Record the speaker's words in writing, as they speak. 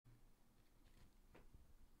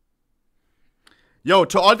Yo,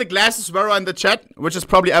 to all the glasses wearer in the chat, which is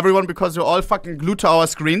probably everyone because you're all fucking glued to our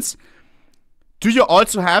screens. Do you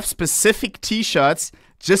also have specific t-shirts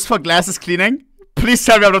just for glasses cleaning? Please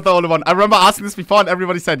tell me I'm not the only one. I remember asking this before and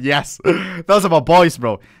everybody said yes. Those are my boys,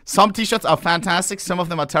 bro. Some t-shirts are fantastic. Some of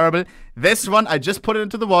them are terrible. This one, I just put it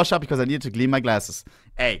into the washer because I needed to clean my glasses.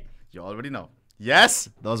 Hey, you already know. Yes,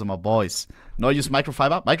 those are my boys. No use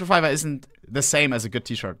microfiber. Microfiber isn't the same as a good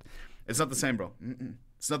t-shirt. It's not the same, bro.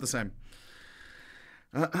 It's not the same.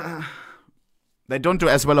 They don't do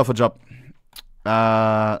as well of a job.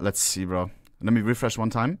 Let's see, bro. Let me refresh one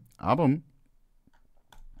time. Ah, boom.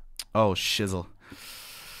 Oh, shizzle.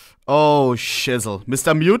 Oh, shizzle.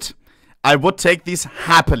 Mr. Mute, I would take these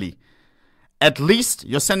happily. At least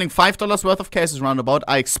you're sending $5 worth of cases roundabout.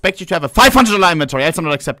 I expect you to have a $500 inventory, else I'm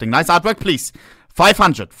not accepting. Nice artwork, please.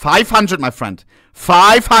 500. 500, my friend.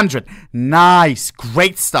 500. Nice.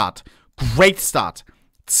 Great start. Great start.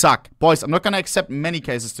 Suck. Boys, I'm not going to accept many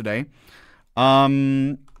cases today.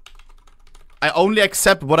 I only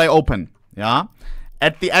accept what I open. Yeah?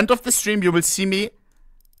 At the end of the stream, you will see me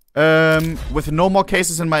with no more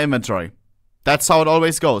cases in my inventory. That's how it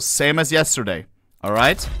always goes. Same as yesterday.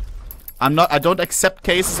 Alright? I don't accept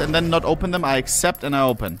cases and then not open them. I accept and I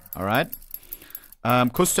open. Alright?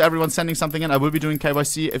 Kudos to everyone sending something in. I will be doing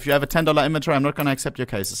KYC. If you have a $10 inventory, I'm not gonna accept your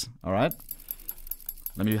cases. Alright?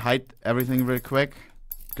 Let me hide everything real quick.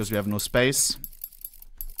 Because we have no space.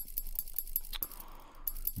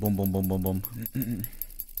 Boom, boom, boom, boom, boom.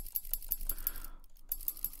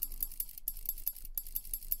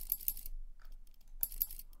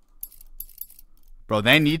 Bro,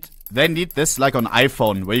 they need this like on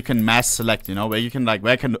iPhone, where you can mass select, you know, where you can like,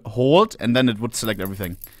 where I can hold and then it would select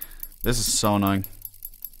everything. This is so annoying.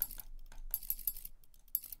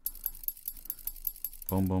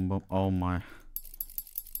 Boom, boom, boom. Oh my.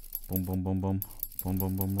 Boom, boom, boom, boom. Boom,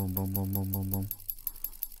 boom, boom, boom, boom, boom, boom, boom, boom.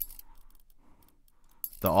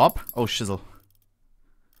 The orb? Oh, shizzle.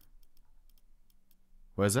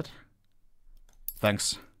 Where is it?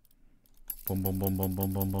 Thanks. Boom, boom, boom, boom,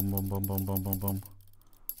 boom, boom, boom, boom, boom, boom, boom, boom, boom.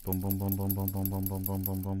 Boom, boom, boom, boom, boom, boom, boom, boom, boom,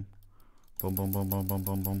 boom, boom. Boom, boom, boom, boom, boom,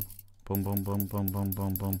 boom, boom. Boom, boom, boom, boom, boom,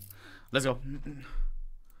 boom, boom. Let's go.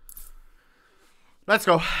 Let's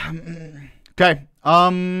go. Okay.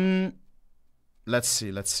 Let's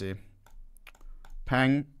see.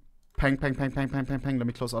 Pang. Pang, pang, pang, pang, pang, pang, pang. Let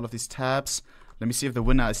me close all of these tabs. Let me see if the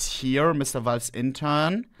winner is here. Mr. Valve's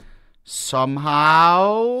intern.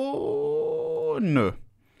 Somehow. No.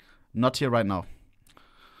 Not here right now.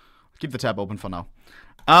 Keep the tab open for now.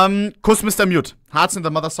 Kuss Mr. Mute. Hearts in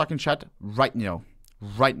the mother sucking chat. Right now.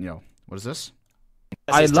 Right now. What is this?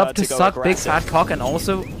 I love to suck big fat cock and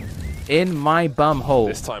also in my bum hole.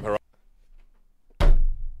 This time around.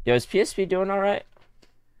 Yo, is PSP doing alright?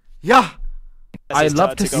 Yeah. I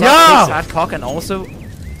love to suck big fat cock and also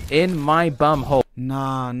in my bum hole.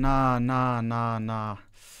 Nah.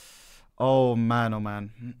 Oh man, oh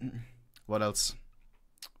man. What else?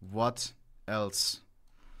 What else?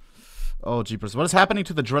 Oh jeepers. What is happening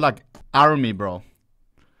to the Driller army, bro?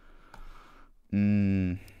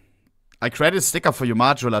 I created a sticker for you,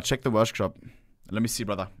 Driller. Check the workshop. Let me see,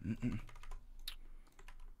 brother.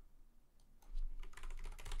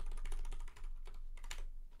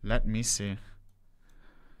 Let me see.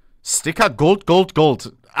 Sticker gold.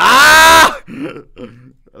 Ah!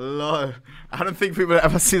 Lol. I don't think we will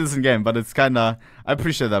ever see this in game, but it's kinda... I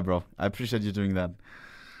appreciate that, bro. I appreciate you doing that.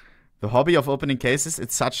 The hobby of opening cases,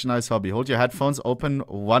 it's such a nice hobby. Hold your headphones, open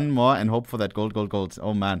one more, and hope for that gold.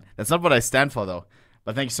 Oh, man. That's not what I stand for, though.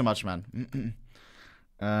 But thank you so much, man.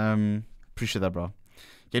 Appreciate that, bro.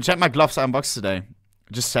 You can check my gloves I unboxed today.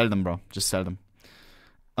 Just sell them, bro. Just sell them.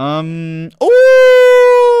 Ooh!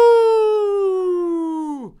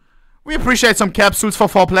 We appreciate some capsules for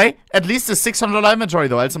foreplay. At least a $600 inventory,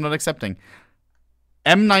 though, else I'm not accepting.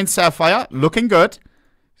 M9 Sapphire, looking good.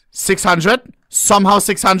 600. Somehow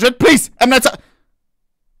 600. Please! M9 Sapphire.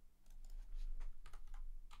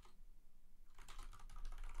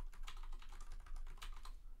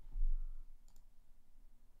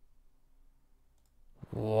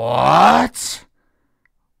 What?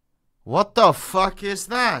 What the fuck is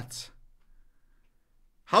that?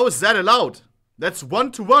 How is that allowed? That's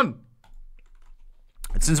 1-to-1.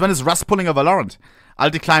 Since when is Rust pulling a Valorant? I'll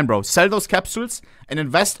decline, bro. Sell those capsules and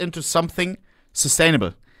invest into something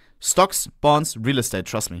sustainable. Stocks, bonds, real estate,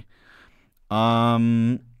 trust me.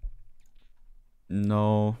 No.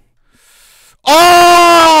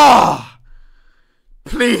 Oh!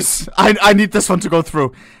 Please, I need this one to go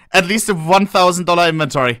through. At least a $1,000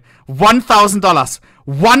 inventory. $1,000.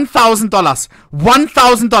 $1,000.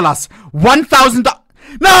 $1,000. $1,000.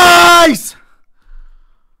 Nice!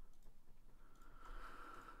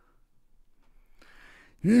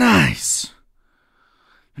 Nice.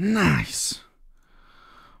 Nice.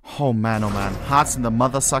 Oh man, oh man. Hearts in the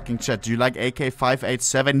mother-sucking chat. Do you like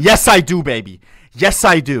AK-587? Yes, I do, baby. Yes,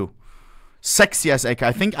 I do. Sexy as AK.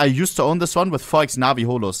 I think I used to own this one with 4x Navi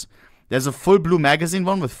holos. There's a full blue magazine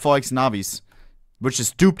one with 4x Navis. Which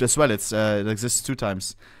is duped as well. It exists 2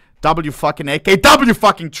 times. W fucking AK. W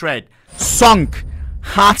fucking trade. Sunk.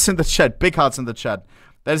 Hearts in the chat. Big hearts in the chat.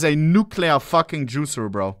 That is a nuclear fucking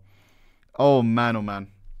juicer, bro. Oh man, oh man.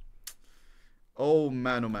 Oh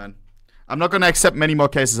man, oh man. I'm not gonna accept many more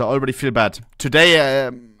cases. I already feel bad. Today,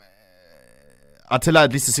 Attila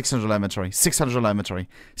at least a $600 inventory. $600 inventory.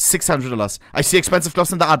 $600. I see expensive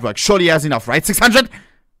gloves in the artwork. Surely he has enough, right? 600?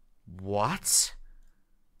 What?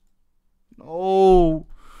 No.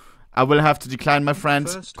 I will have to decline, my friend.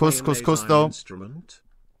 Kuss, though. Instrument.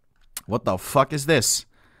 What the fuck is this?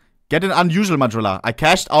 Get an unusual Madrilla. I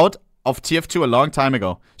cashed out of TF2 a long time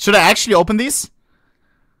ago. Should I actually open these?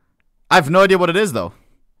 I have no idea what it is, though.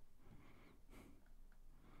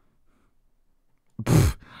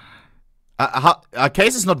 A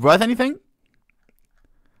case is not worth anything?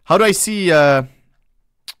 How do I see,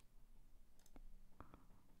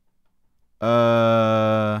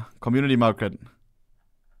 community market?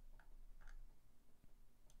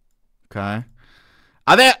 Okay.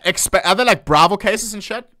 Are there like Bravo cases and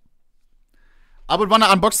shit? I would want to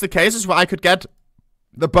unbox the cases where I could get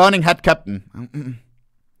the Burning Head Captain.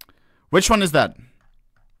 Which one is that?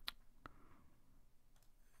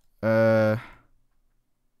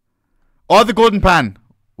 Or the Golden Pan.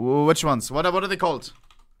 Which ones? What are they called?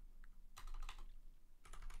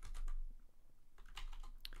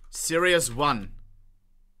 Series 1.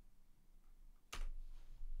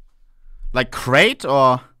 Like crate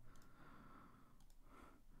or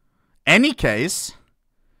any case?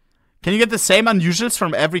 Can you get the same unusuals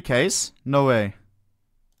from every case? No way.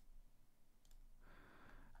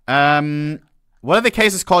 What are the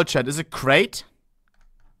cases called, chat? Is it crate?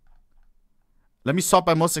 Let me sort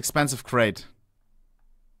by most expensive crate.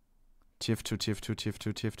 TF2, TF2,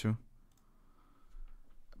 TF2, TF2.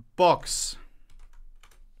 Box.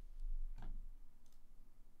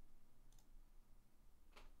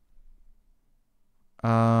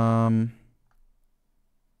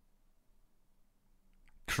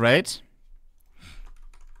 Crate.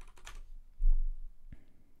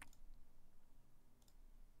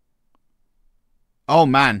 Oh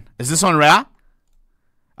man, is this one rare?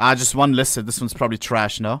 Just one listed. This one's probably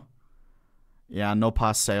trash, no? Yeah, no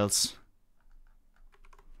past sales.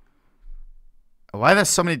 Why are there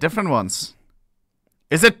so many different ones?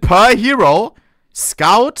 Is it per hero?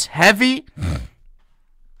 Scout? Heavy?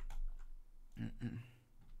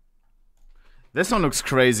 This one looks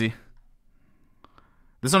crazy.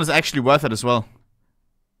 This one is actually worth it as well.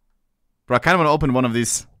 Bro, I kind of want to open one of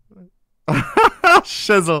these.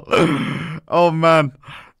 Shizzle. Oh man.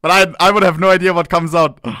 But I would have no idea what comes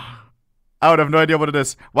out. I would have no idea what it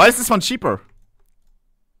is. Why is this one cheaper?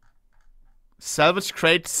 Salvage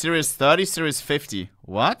crate series 30, series 50.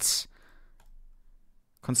 What?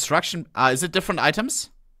 Construction. Is it different items?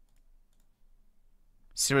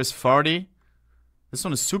 Series 40. This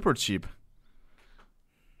one is super cheap.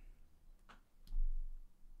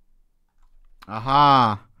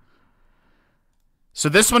 Aha. So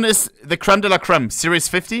this one is the creme de la creme. Series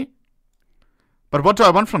 50. But what do I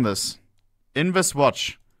want from this? Invis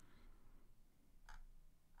watch.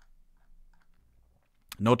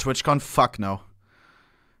 No TwitchCon? Fuck no.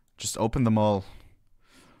 Just open them all.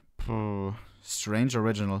 Strange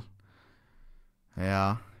original.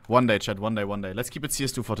 Yeah. One day, chat. One day. Let's keep it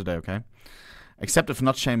CS2 for today, okay? Except if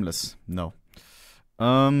not shameless. No.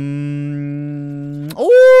 Ooh!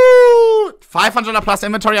 $500 plus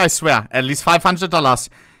inventory, I swear. At least $500.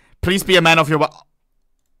 Please be a man of your word.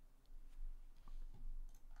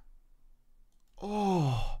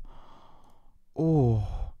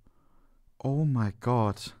 Oh my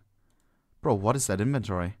god. Bro, what is that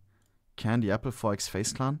inventory? Candy Apple, 4x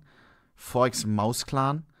Face Clan? 4x Mouse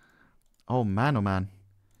Clan? Oh man, oh man.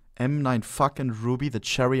 M9 fucking Ruby, the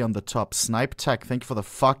cherry on the top. Snipe Tech, thank you for the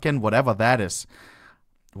fucking whatever that is.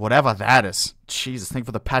 Whatever that is. Jesus, thank you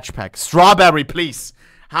for the patch pack. Strawberry, please.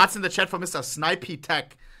 Hearts in the chat for Mr. Snipey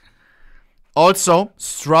Tech. Also,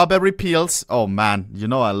 strawberry peels. Oh man, you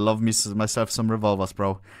know I love myself some revolvers,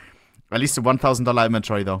 bro. At least a $1,000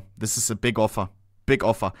 inventory, though. This is a big offer. Big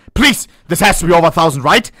offer. Please! This has to be over 1,000,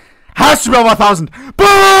 right? Has to be over 1,000.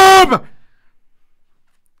 Boom!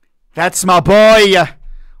 That's my boy.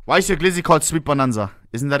 Why is your glizzy called Sweet Bonanza?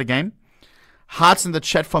 Isn't that a game? Hearts in the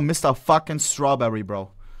chat for Mr. fucking Strawberry,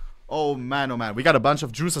 bro. Oh, man, oh, man. We got a bunch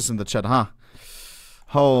of juicers in the chat, huh?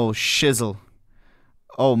 Oh, shizzle.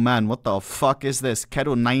 Oh man, what the fuck is this?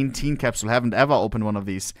 Keto 19 capsule. Haven't ever opened one of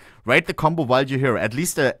these. Rate the combo while you're here. At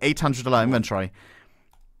least a $800 inventory.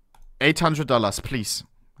 $800, please.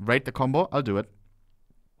 Rate the combo. I'll do it.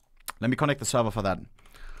 Let me connect the server for that.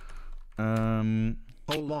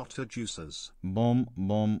 Whole lot of juices. Boom,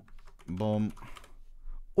 boom, boom.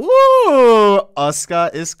 Ooh, Oscar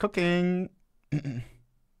is cooking.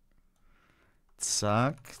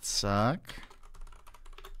 Zack, zack.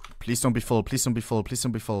 Please don't be full. Please don't be full. Please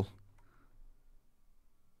don't be full.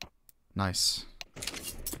 Nice.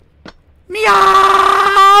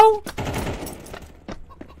 Meow!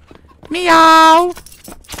 Meow!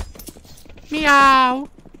 Meow!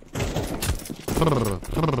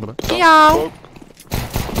 Meow!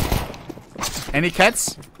 Any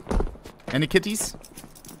cats? Any kitties?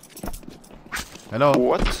 Hello?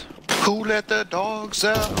 What? Who let the dogs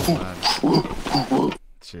out? Oh,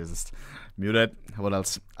 Jesus. Muted. What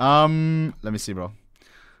else? Let me see, bro.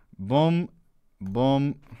 Boom.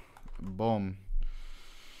 Boom. Boom.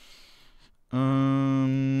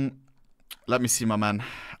 Let me see, my man.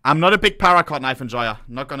 I'm not a big paracord knife enjoyer.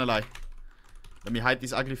 Not gonna lie. Let me hide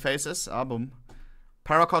these ugly faces. Boom.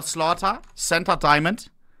 Paracord slaughter. Center diamond.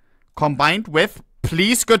 Combined with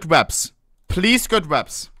please good webs. Please good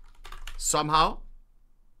webs. Somehow.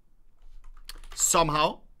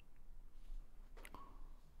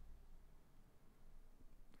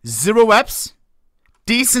 Zero webs.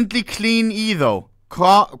 Decently clean E though.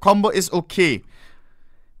 Combo is okay.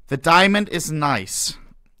 The diamond is nice.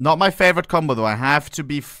 Not my favorite combo though. I have to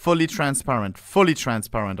be fully transparent. Fully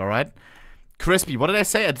transparent, alright? Crispy. What did I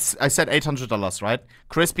say? I said $800, right?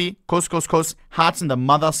 Crispy. Couscous. Hearts in the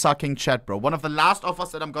mother-sucking chat, bro. One of the last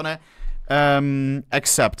offers that I'm gonna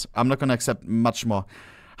accept. I'm not gonna accept much more.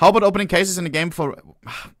 How about opening cases in the game for...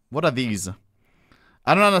 What are these?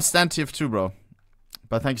 I don't understand TF2, bro.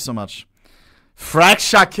 But thank you so much.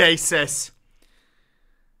 Fracture cases.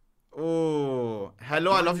 Oh.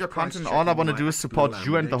 Hello, I love your content. All I want to do is support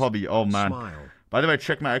you and the hobby. Oh, man. By the way,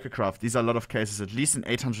 check my Ecocraft. These are a lot of cases. At least an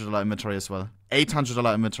 $800 inventory as well.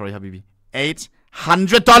 $800 inventory, Habibi.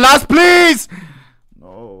 $800, please!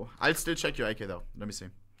 No. I'll still check your AK, though. Let me see.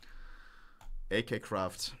 AK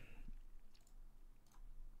Craft.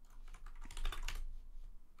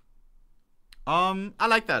 I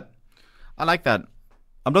like that. I like that.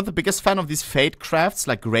 I'm not the biggest fan of these fade crafts,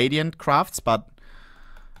 like gradient crafts, but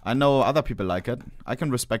I know other people like it. I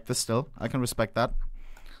can respect this still. I can respect that.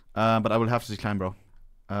 But I will have to decline, bro.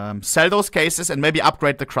 Sell those cases and maybe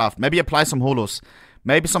upgrade the craft. Maybe apply some holos.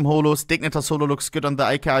 Maybe some holos. Dignitas holo looks good on the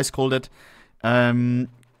AK, I called it.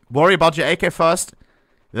 Worry about your AK first.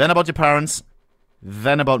 Then about your parents.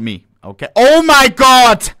 Then about me. Okay? Oh my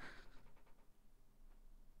god!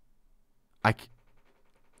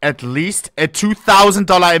 At least a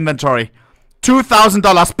 $2,000 inventory.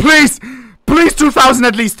 $2,000, please! Please, 2,000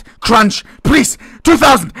 at least! Crunch! Please!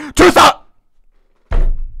 2,000! 2,000!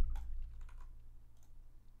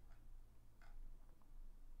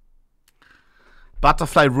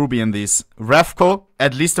 Butterfly Ruby in these. Revco,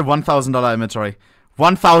 at least a $1,000 inventory.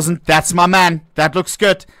 1,000, that's my man. That looks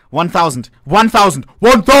good. 1,000. 1,000.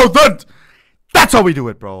 1,000! That's how we do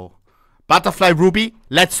it, bro. Butterfly Ruby,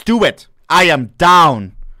 let's do it. I am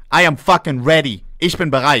down. I am fucking ready. Ich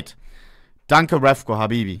bin bereit. Danke, Revco,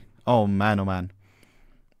 Habibi. Oh, man, oh, man.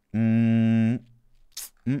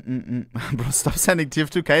 Bro, stop sending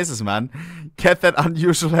TF2 cases, man. Get that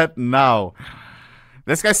unusual head now.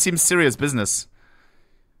 This guy seems serious business.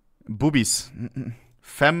 Boobies.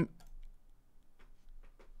 Fem.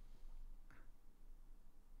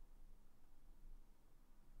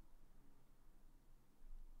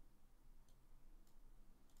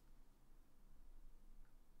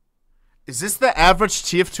 Is this the average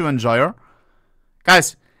TF2 enjoyer?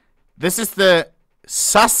 Guys, this is the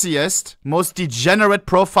sussiest, most degenerate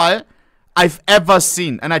profile I've ever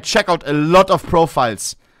seen. And I check out a lot of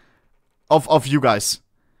profiles of you guys.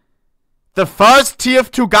 The first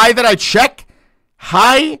TF2 guy that I check,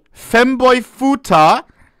 hi, femboy futa,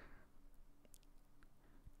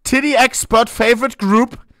 titty expert favorite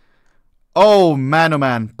group. Oh man, oh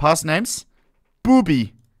man. Past names?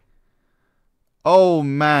 Booby. Oh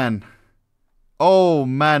man. Oh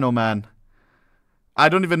man, oh man. I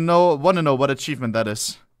don't even want to know what achievement that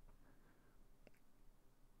is.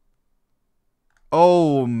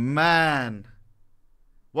 Oh man.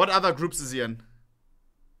 What other groups is he in?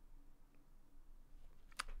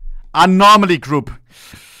 Anomaly group.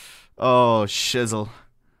 Oh, shizzle.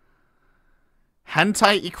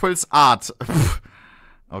 Hentai equals art.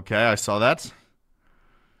 Okay, I saw that.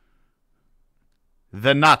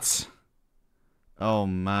 The nuts. Oh,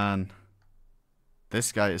 man.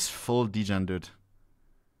 This guy is full degen, dude.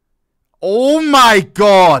 Oh my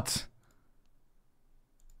god!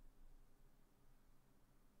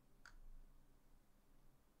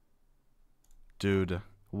 Dude,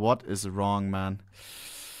 what is wrong, man?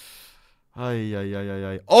 Ay, ay, ay, ay,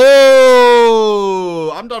 ay.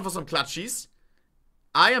 Oh! I'm down for some clutchies.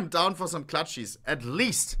 I am down for some clutchies. At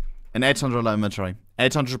least an $800 inventory.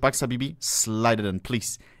 800 bucks, Habibi. Slide it in,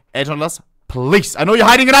 please. $800, please. I know you're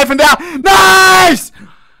hiding a knife in there. Nice!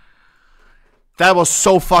 That was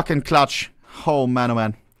so fucking clutch. Oh, man, oh,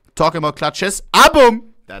 man. Talking about clutches. Ah,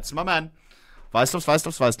 boom! That's my man.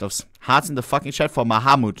 Weißlufs. Hearts in the fucking chat for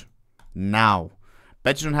Mahamud. Now.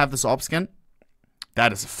 Bet you don't have this orb skin.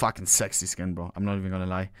 That is a fucking sexy skin, bro. I'm not even gonna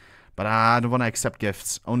lie. But I don't want to accept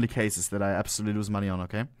gifts. Only cases that I absolutely lose money on,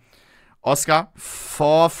 okay? Oscar,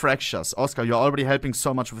 4 fractures. Oscar, you're already helping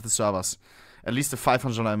so much with the servers. At least a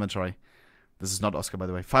 $500 inventory. This is not Oscar, by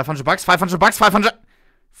the way. 500 bucks, 500 bucks, 500.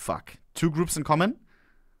 Fuck. 2 groups in common.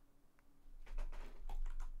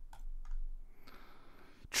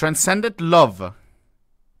 Transcended Love.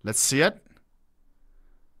 Let's see it.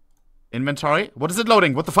 Inventory. What is it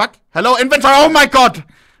loading? What the fuck? Hello, inventory. Oh my god.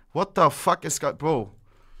 What the fuck is got, bro?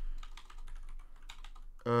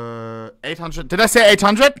 800. Did I say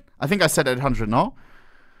 800? I think I said 800, no?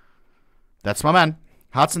 That's my man.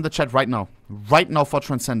 Hearts in the chat right now. Right now for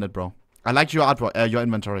Transcended, bro. I like your artwork, your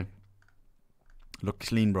inventory. Look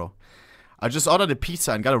clean, bro. I just ordered a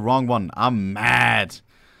pizza and got a wrong one. I'm mad.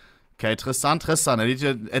 Okay, Tristan, I need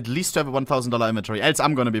you at least to have a $1,000 inventory. Else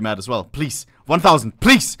I'm gonna be mad as well. Please. 1,000.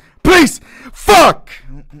 Please. Please. Fuck!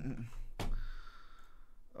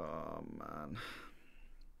 Oh, man.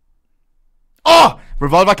 Oh!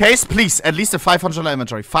 Revolver case, please. At least a $500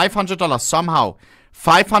 inventory. $500 somehow.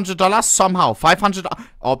 $500 somehow. $500.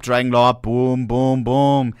 Orb Dragon Lord. Boom, boom,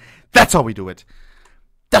 boom. That's how we do it.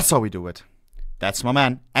 That's how we do it. That's my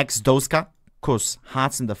man. Ex Doska. Kuss.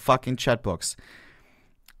 Hearts in the fucking chat box.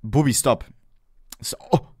 Booby, stop. So,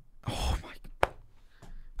 oh my.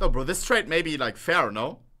 No, bro, this trade may be like fair,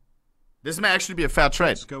 no? This may actually be a fair trade.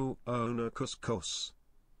 Let's go Ohne Couscous.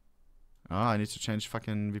 Oh, I need to change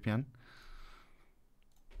fucking VPN.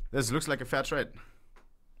 This looks like a fair trade.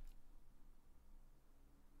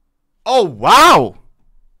 Oh, wow!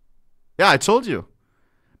 Yeah, I told you.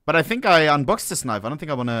 But I think I unboxed this knife. I don't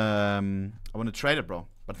think I wanna trade it, bro.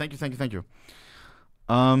 But thank you.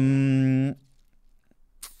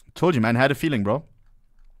 Told you, man. Had a feeling, bro.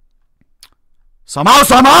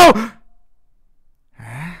 Somehow!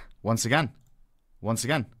 Once again.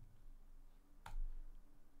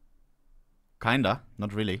 Kinda.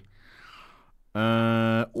 Not really.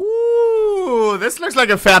 Ooh, this looks like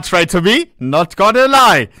a fair trade to me. Not gonna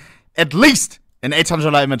lie. At least an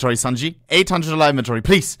 $800 inventory, Sanji. $800 inventory,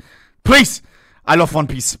 please. Please. I love One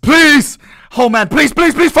Piece. Please. Oh, man. Please,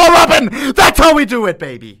 for Robin. That's how we do it,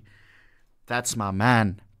 baby. That's my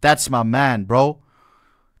man. That's my man, bro.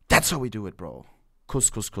 That's how we do it, bro. Kuss.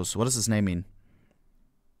 What does his name mean?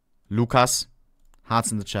 Lucas.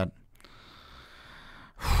 Hearts in the chat.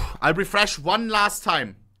 I'll refresh one last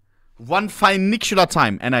time. One funicular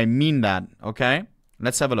time. And I mean that, okay?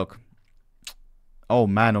 Let's have a look. Oh,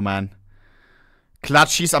 man.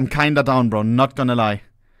 Clutchies, I'm kinda down, bro. Not gonna lie.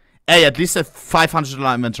 Hey, at least a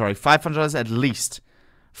 $500 inventory. $500 at least.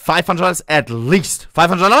 $500 at least.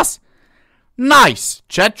 $500? Nice!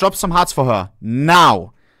 Chat, drop some hearts for her.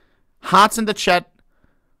 Now. Hearts in the chat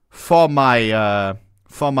for my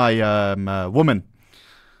woman.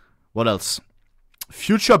 What else?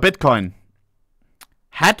 Future Bitcoin.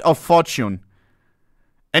 Hat of Fortune.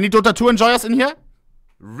 Any Dota 2 enjoyers in here?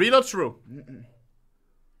 Real or true?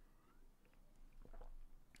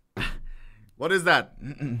 What is that?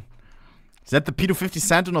 Is that the P250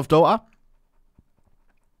 Santon of Doha?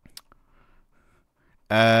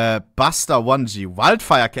 Buster 1G.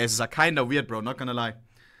 Wildfire cases are kinda weird, bro. Not gonna lie.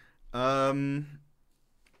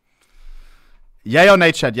 Yay or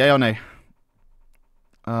nay, chat? Yay or nay?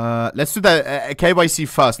 Let's do the KYC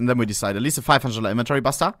first, and then we decide. At least a $500 inventory,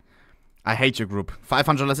 Buster. I hate your group.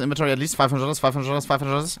 $500 inventory, at least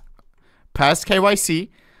 $500. Past KYC.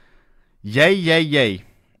 Yay.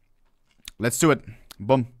 Let's do it.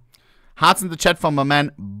 Boom. Hearts in the chat from my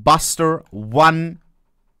man, Buster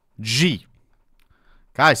 1G.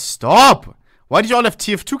 Guys, stop! Why did you all have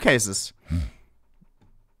TF2 cases?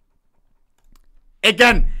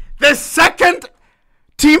 Again, the second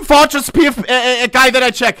Team Fortress PF guy that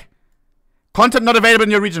I check. Content not available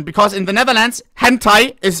in your region because in the Netherlands,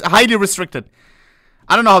 hentai is highly restricted.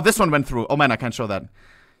 I don't know how this one went through. Oh man, I can't show that.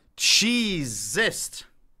 Jesus.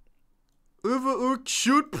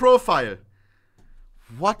 Cute profile.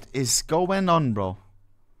 What is going on, bro?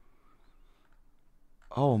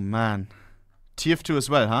 Oh man. TF2 as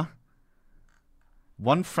well, huh?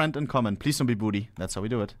 One friend in common. Please don't be booty. That's how we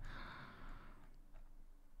do it.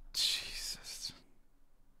 Jesus.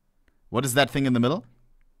 What is that thing in the middle?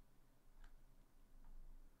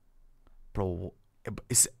 Bro,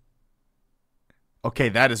 is... Okay,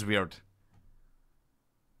 that is weird.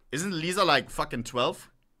 Isn't Lisa like fucking 12?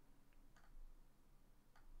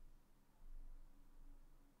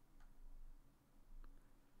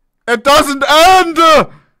 It doesn't end!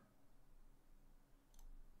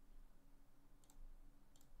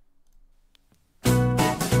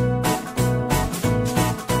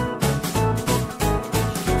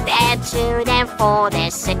 They're 2, they're 4,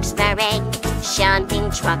 they're 6, they're 8, shunting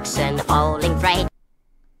trucks and hauling freight.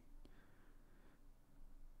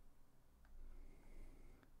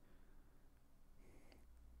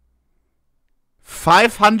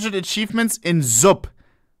 $500 achievements in Sub.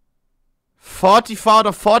 44 out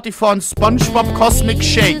of 44 on SpongeBob Cosmic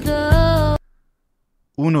Shake.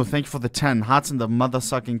 Uno, thank you for the 10. Hearts in the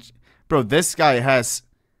mother-sucking... Bro, this guy has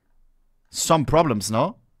some problems,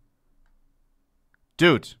 no?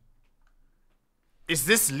 Dude. Is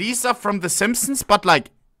this Lisa from The Simpsons? But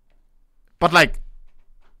like,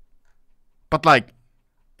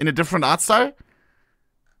 in a different art style?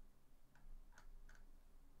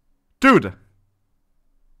 Dude.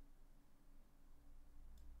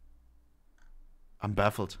 I'm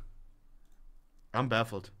baffled. I'm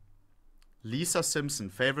baffled. Lisa Simpson,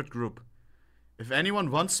 favorite group. If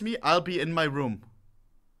anyone wants me, I'll be in my room.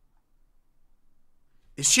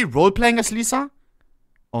 Is she role-playing as Lisa?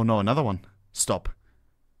 Oh no, another one. Stop.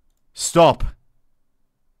 Stop.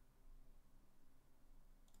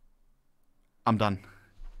 I'm done.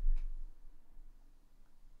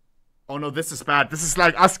 Oh no, this is bad. This is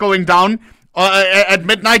like us going down at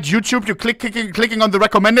midnight. YouTube, you clicking on the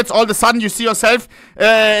recommended. All of a sudden, you see yourself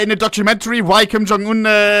in a documentary why Kim Jong-un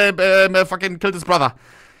fucking killed his brother.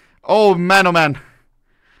 Oh man, oh man.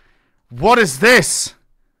 What is this?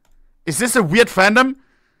 Is this a weird fandom?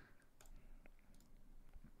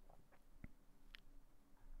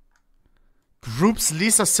 Groups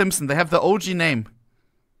Lisa Simpson. They have the OG name.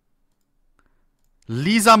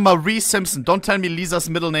 Lisa Marie Simpson. Don't tell me Lisa's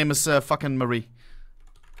middle name is fucking Marie.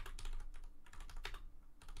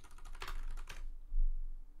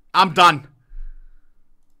 I'm done.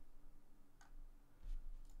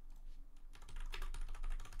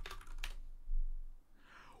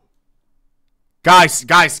 Guys.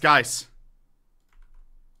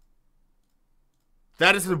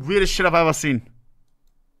 That is the weirdest shit I've ever seen.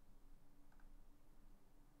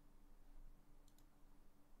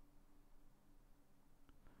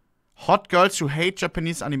 Hot girls who hate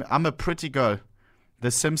Japanese anime. I'm a pretty girl. The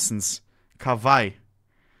Simpsons. Kawaii.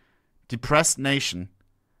 Depressed Nation.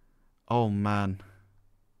 Oh man.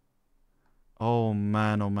 Oh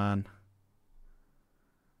man, oh man.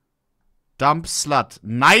 Dump Slut.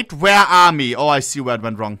 Nightwear Army. Oh, I see where it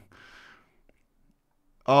went wrong.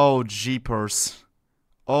 Oh, jeepers.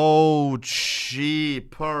 Oh,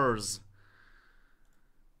 jeepers.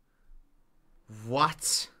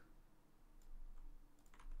 What?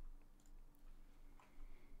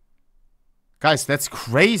 Guys, that's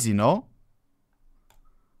crazy, no?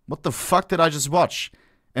 What the fuck did I just watch?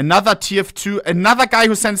 Another TF2, another guy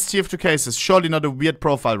who sends TF2 cases. Surely not a weird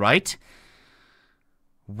profile, right?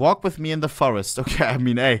 Walk with me in the forest. Okay, I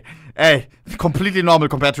mean, hey, completely normal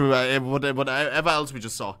compared to whatever else we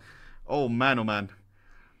just saw. Oh man, oh man.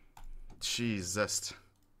 Jesus.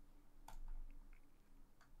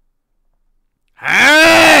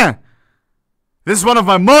 Ah! This is one of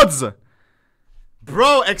my mods.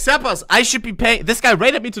 Bro, Exceppers, I should be paying. This guy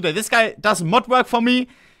raided me today. This guy does mod work for me.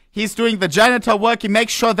 He's doing the janitor work. He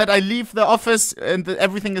makes sure that I leave the office and that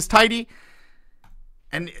everything is tidy.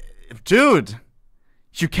 And, dude,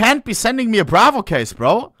 you can't be sending me a Bravo case,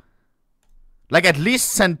 bro. Like, at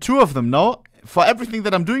least send 2 of them, no? For everything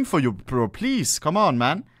that I'm doing for you, bro. Please, come on,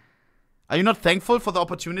 man. Are you not thankful for the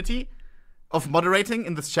opportunity of moderating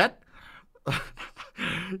in this chat?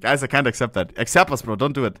 Guys, I can't accept that. Accept us, bro.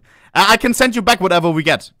 Don't do it. I can send you back whatever we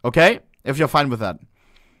get, okay? If you're fine with that.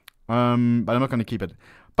 But I'm not gonna keep it.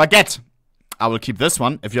 Baguette. I will keep this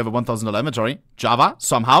one if you have a $1,000 inventory. Java,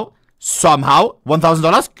 somehow.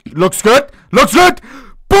 $1,000. Looks good. Looks good.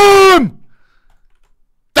 Boom!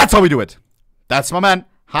 That's how we do it. That's my man.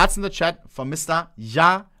 Hearts in the chat for Mr.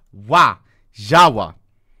 Yawa.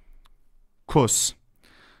 Kuss.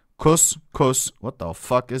 Kuss. What the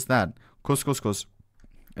fuck is that? Kuss.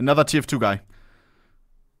 Another TF2 guy.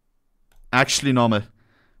 Actually normal.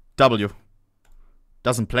 W.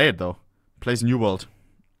 Doesn't play it though. Plays New World.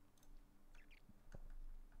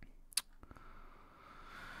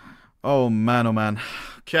 Oh man, oh man.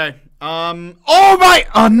 Okay. Oh my!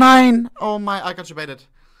 Oh nein! Oh my, I got you baited.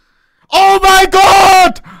 Oh my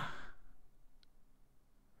god!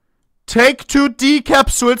 Take 2 D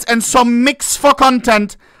capsules and some mix for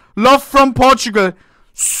content. Love from Portugal.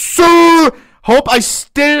 So hope I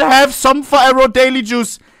still have some for Arrow Daily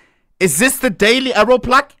Juice. Is this the daily Arrow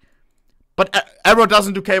plug? But Arrow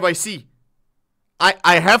doesn't do KYC.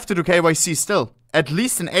 I have to do KYC still. At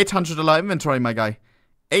least an $800 inventory, my guy.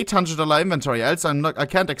 $800 inventory, else I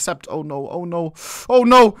can't accept. Oh no, oh no, oh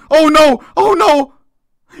no, oh no, oh no!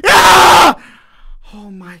 Yeah! Oh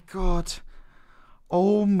my god.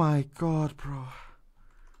 Oh my god, bro.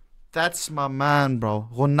 That's my man, bro.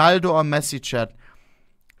 Ronaldo or Messi, chat.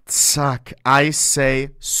 Zack, I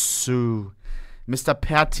say Sue. Mr.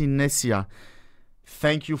 Pertinecia,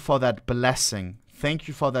 thank you for that blessing. Thank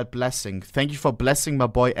you for that blessing. Thank you for blessing my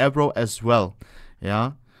boy Ebro as well.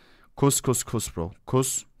 Yeah? Kuss, kuss, kuss, bro.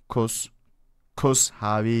 Kuss, kuss, kuss,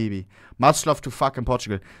 habibi. Much love to fucking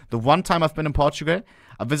Portugal. The one time I've been in Portugal,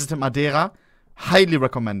 I visited Madeira. Highly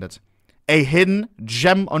recommended. A hidden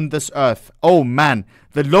gem on this earth. Oh, man.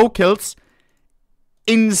 The locals,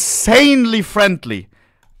 insanely friendly.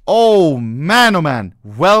 Oh, man,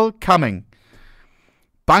 welcoming.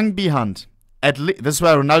 Bangbi Hunt. This is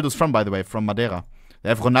where Ronaldo's from, by the way, from Madeira. They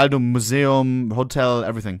have Ronaldo Museum, hotel,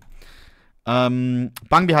 everything.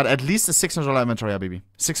 Bangbi had at least a $600 inventory, baby.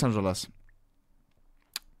 $600.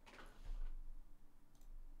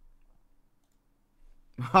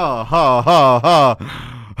 Ha ha ha ha.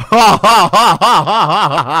 Ha ha ha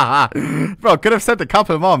ha ha. Bro, could have sent a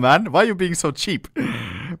couple more, man. Why are you being so cheap?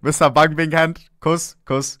 Mr. Bangbing Hand. Kuss,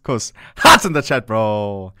 kuss, kuss. Hearts in the chat,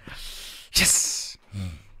 bro. Yes.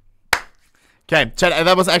 Okay, chat,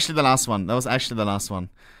 that was actually the last one.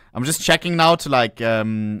 I'm just checking now to like,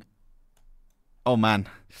 oh man.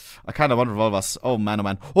 I kind of want revolvers. Oh man, oh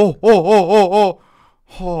man.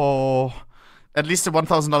 Oh. At least a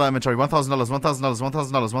 $1,000 inventory.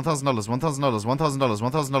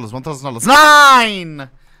 $1,000. 9!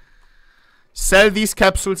 Sell these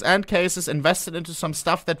capsules and cases. Invest it into some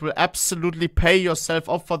stuff that will absolutely pay yourself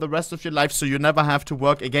off for the rest of your life so you never have to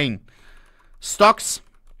work again. Stocks,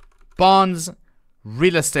 bonds,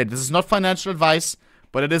 real estate. This is not financial advice,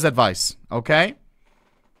 but it is advice. Okay?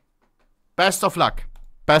 Best of luck.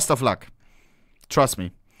 Trust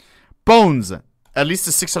me. Bones. At least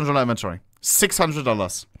a $600 inventory.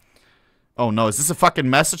 $600. Oh no, is this a fucking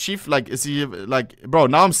Master Chief? Like, is he, like, bro,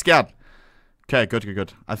 now I'm scared. Okay,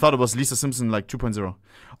 good. I thought it was Lisa Simpson, like, 2.0.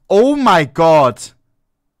 Oh my god.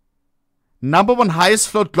 Number 1 highest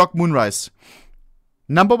float, Glock Moonrise.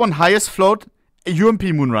 Number 1 highest float, UMP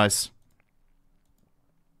Moonrise.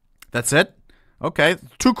 That's it? Okay,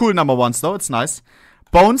 2 cool number 1s, though, it's nice.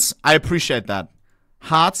 Bones, I appreciate that.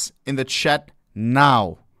 Hearts in the chat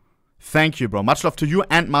now. Thank you, bro. Much love to you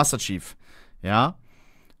and Master Chief. Yeah?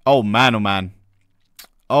 Oh, man.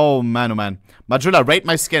 Majula, rate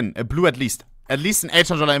my skin. A blue at least. At least an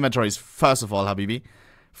 $800 inventories, first of all, Habibi.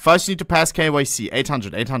 First, you need to pass KYC.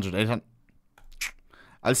 800.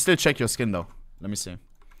 I'll still check your skin, though. Let me see.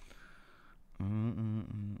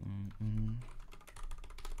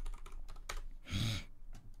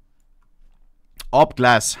 Orb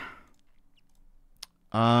glass.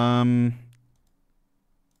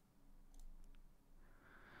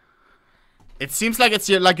 It seems like it's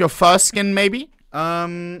your first skin, maybe.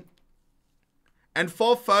 And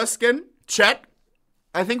for first skin, chat,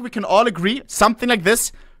 I think we can all agree something like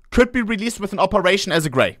this could be released with an operation as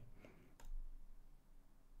a gray.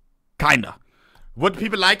 Kinda. Would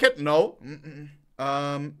people like it? No.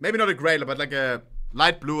 Maybe not a gray, but like a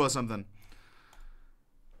light blue or something.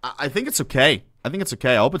 I think it's okay. I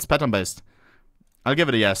hope it's pattern based. I'll give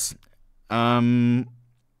it a yes. And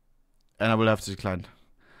I will have to decline.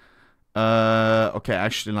 Okay,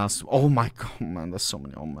 actually last. Oh my god, man, there's so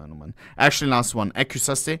many. Oh man. Actually, last one.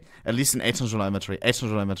 Accusaste, at least an $800 inventory.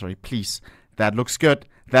 $800 inventory, please. That looks good.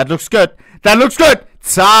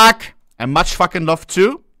 Zack! And much fucking love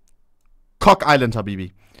to Cock Island,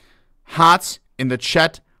 Habibi. Hearts in the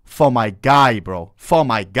chat for my guy, bro. For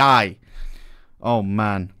my guy. Oh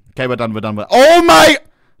man. Okay, we're done. Oh my!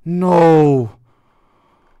 No.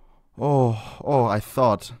 Oh, I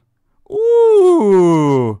thought.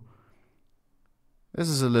 Ooh. This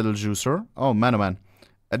is a little juicer. Oh man.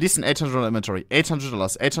 At least an $800 inventory.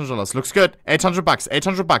 $800. Looks good.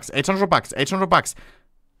 $800.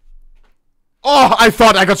 Oh, I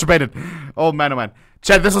thought I got you baited. Oh man.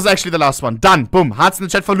 Chat, this was actually the last one. Done. Boom. Hearts in the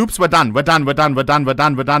chat for loops. We're done.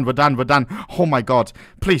 Oh my god.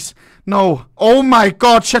 Please. No. Oh my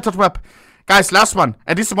god. Shattered web. Guys, last one.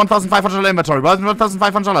 At least a $1,500 inventory.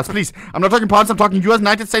 $1,500. Please. I'm not talking pounds. I'm talking US,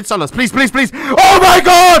 United States dollars. Please. Oh my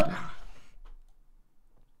god.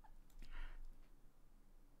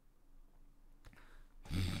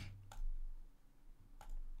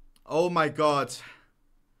 Oh my god.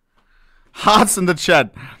 Hearts in the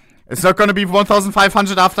chat. It's not gonna be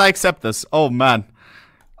 1,500 after I accept this. Oh man.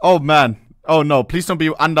 Oh man. Oh no, please don't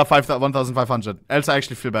be under 1,500. Else I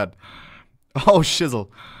actually feel bad. Oh shizzle.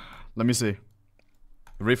 Let me see.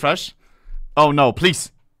 Refresh. Oh no,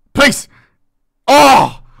 please. Please!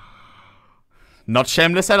 Oh! Not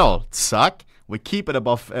shameless at all. Suck. We keep it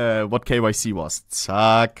above what KYC was.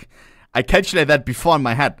 Suck. I calculate that before in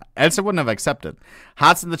my head. Else I wouldn't have accepted.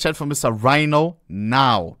 Hearts in the chat for Mr. Rhino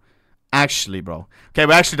now. Actually, bro. Okay,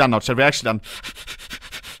 we're actually done now, chat. We're actually done.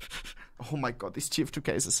 Oh my god, these TF2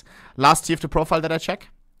 cases. Last TF2 profile that I check.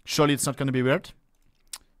 Surely it's not gonna be weird.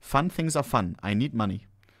 Fun things are fun. I need money.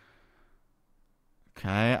 Okay,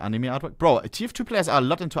 anime artwork. Bro, TF2 players are a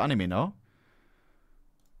lot into anime, no?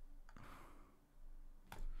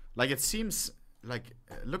 Like, it seems like...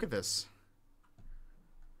 look at this.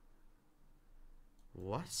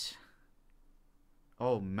 What?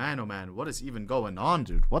 Oh man, what is even going on,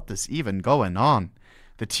 dude? What is even going on?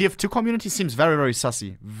 The TF2 community seems very, very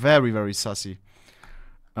sussy. Very, very sussy.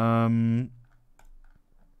 Okay,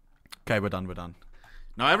 we're done.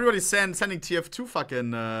 Now everybody's sending TF2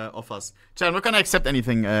 fucking offers. Chat, I'm not gonna accept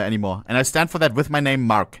anything anymore. And I stand for that with my name,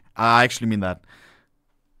 Mark. I actually mean that.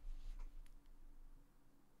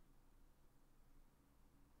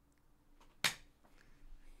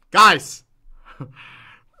 Guys!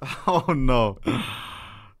 Oh no.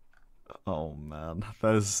 Oh man,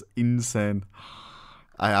 that is insane.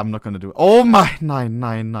 I'm not gonna do it. Oh my,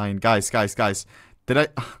 nine. Guys. Did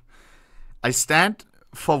I stand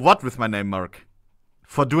for what with my name, Mark?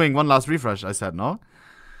 For doing one last refresh, I said, no?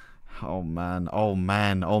 Oh man.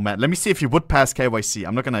 Let me see if you would pass KYC.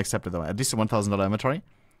 I'm not gonna accept it though. At least a $1,000 inventory.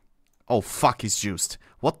 Oh fuck, he's juiced.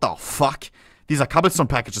 What the fuck? These are cobblestone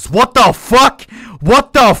packages. What the fuck?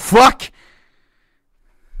 What the fuck?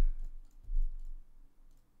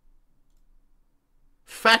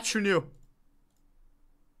 Fat you knew.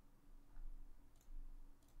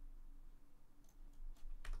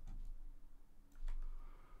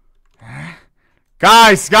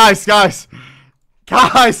 Guys.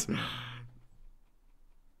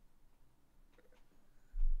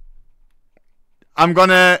 I'm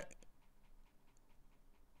gonna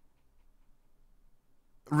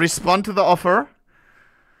respond to the offer.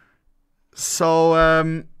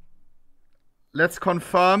 So, let's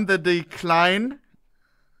confirm the decline.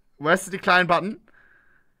 Where's the decline button?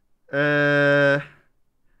 Oh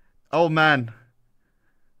man.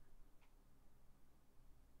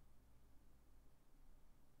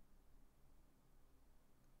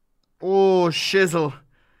 Oh, shizzle.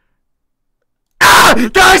 Ah!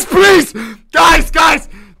 Guys, please! Guys!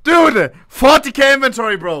 Dude! 40k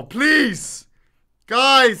inventory, bro. Please!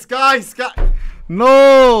 Guys!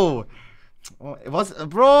 No! Oh, it was...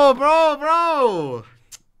 Bro!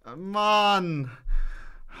 Man.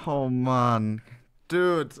 Oh, man.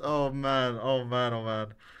 Dude. Oh, man.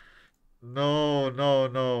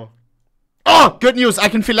 No. Oh! Good news. I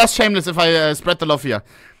can feel less shameless if I spread the love here.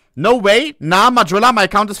 No way. Nah, Madrilla, my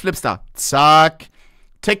account is Flipstar. Zack.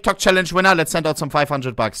 TikTok challenge winner. Let's send out some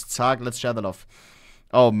 $500. Zack, let's share the love.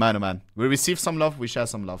 Oh, man. We receive some love. We share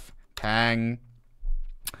some love. Tang.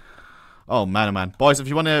 Oh, man. Boys, if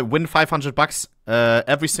you want to win $500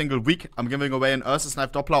 every single week, I'm giving away an Ursus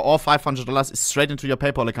knife Doppler or $500 straight into your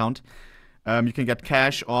PayPal account. You can get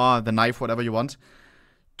cash or the knife, whatever you want.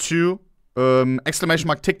 2, exclamation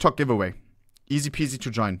mark TikTok giveaway. Easy peasy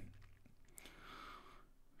to join.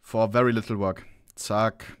 For very little work.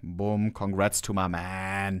 Zack. Boom. Congrats to my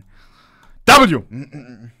man. W.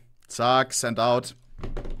 Zack. Sent out.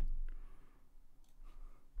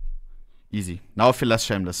 Easy. Now I feel less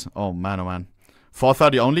shameless. Oh man.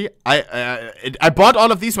 430 only. I bought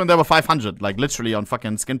all of these when they were 500. Like literally on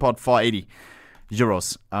fucking Skinport 480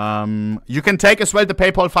 euros. You can take as well the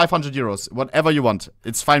PayPal 500 euros. Whatever you want.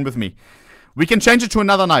 It's fine with me. We can change it to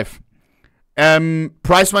another knife.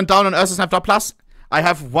 Price went down on Ursus Knife Plus. I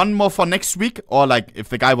have one more for next week, or like if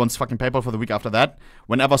the guy wants fucking PayPal for the week after that,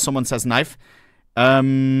 whenever someone says knife.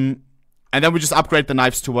 And then we just upgrade the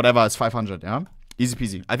knives to whatever is 500, yeah? Easy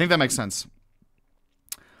peasy. I think that makes sense.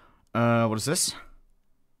 What is this?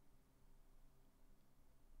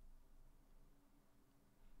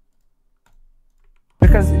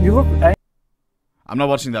 Because you look... I'm not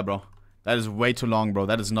watching that, bro. That is way too long, bro.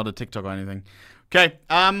 That is not a TikTok or anything. Okay,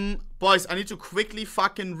 boys, I need to quickly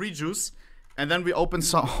fucking rejuice. And then we open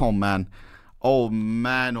some... Oh, man. Oh,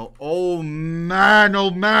 man.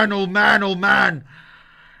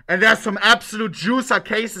 And there's some absolute juicer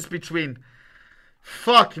cases between.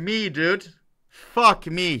 Fuck me, dude. Fuck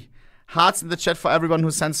me. Hearts in the chat for everyone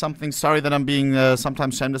who sends something. Sorry that I'm being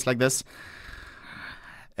sometimes shameless like this.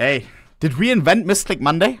 Hey, did we invent Misclick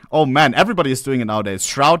Monday? Oh man, everybody is doing it nowadays.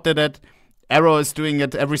 Shroud did it. Arrow is doing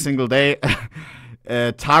it every single day.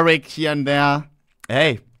 Tarek here and there.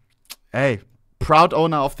 Hey, proud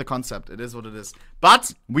owner of the concept. It is what it is.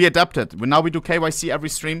 But we adapted. Now we do KYC every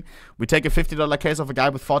stream. We take a $50 case of a guy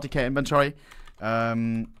with 40k inventory.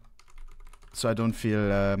 So I don't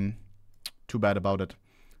feel too bad about it.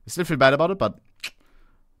 I still feel bad about it, but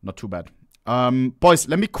not too bad. Boys,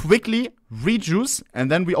 let me quickly rejuice, and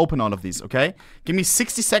then we open all of these, okay? Give me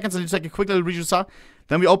 60 seconds and you take a quick little rejuicer.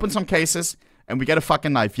 Then we open some cases, and we get a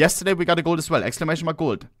fucking knife. Yesterday, we got a gold as well. Exclamation mark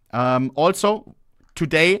gold. Also,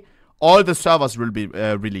 today, all the servers will be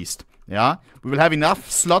released, yeah? We will have enough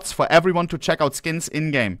slots for everyone to check out skins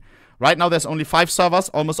in-game. Right now, there's only 5 servers.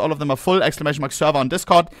 Almost all of them are full. Exclamation mark server on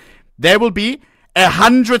Discord. There will be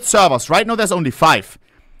 100 servers. Right now, there's only 5.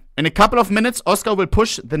 In a couple of minutes, Oscar will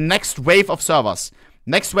push the next wave of servers.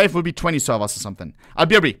 Next wave will be 20 servers or something. I'll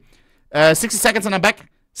be ready. 60 seconds and I'm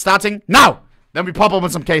back. Starting now. Then we pop open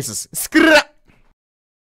some cases. Skrrr.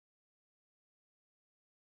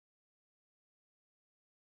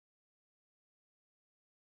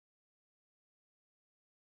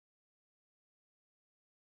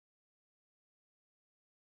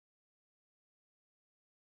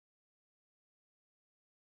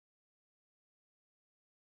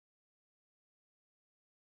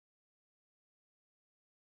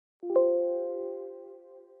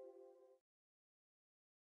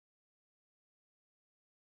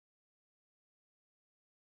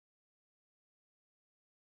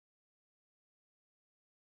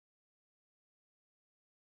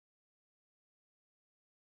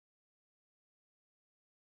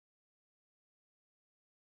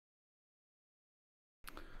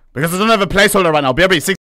 Because I don't have a placeholder right now.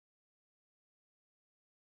 BRB,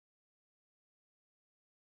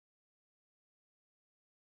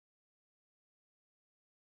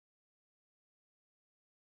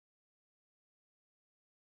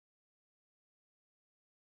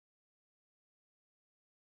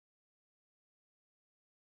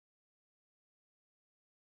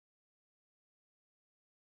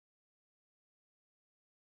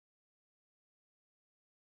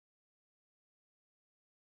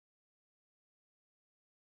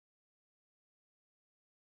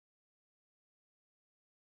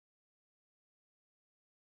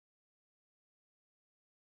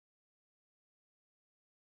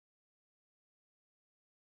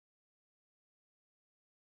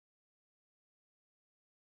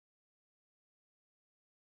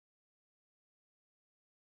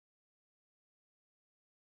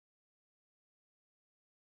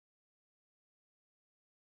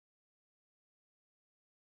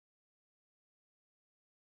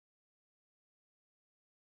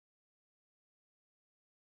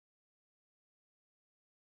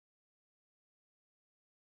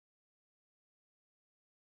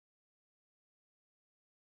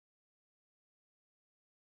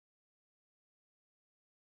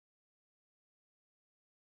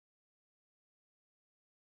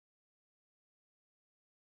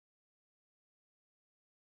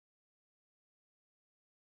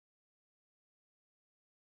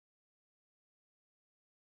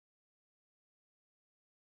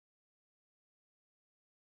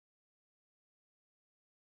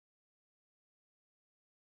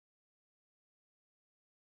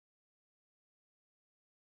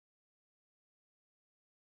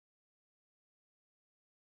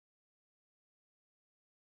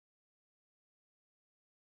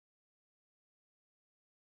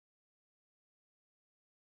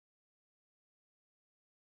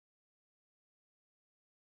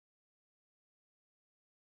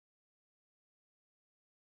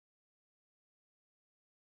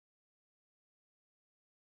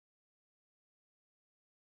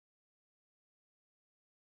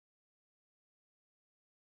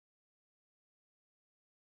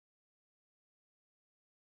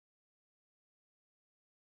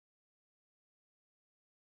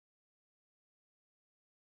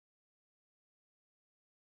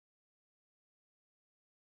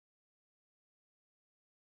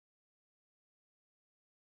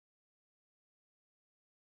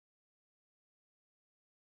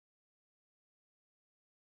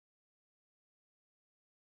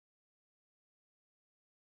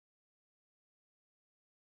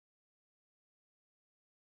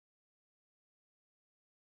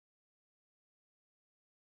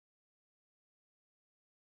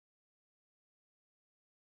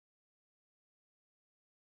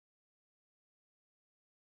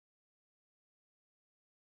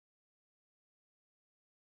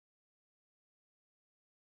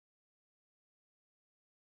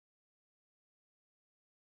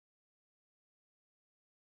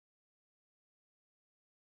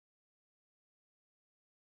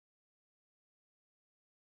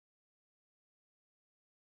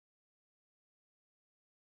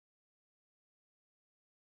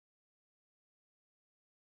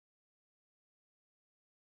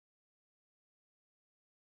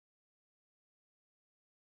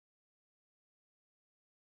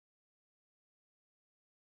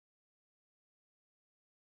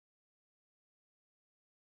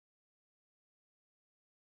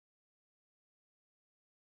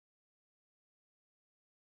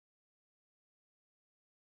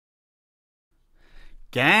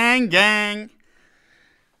 Gang, gang.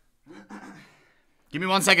 Give me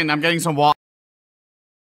 1 second. I'm getting some water.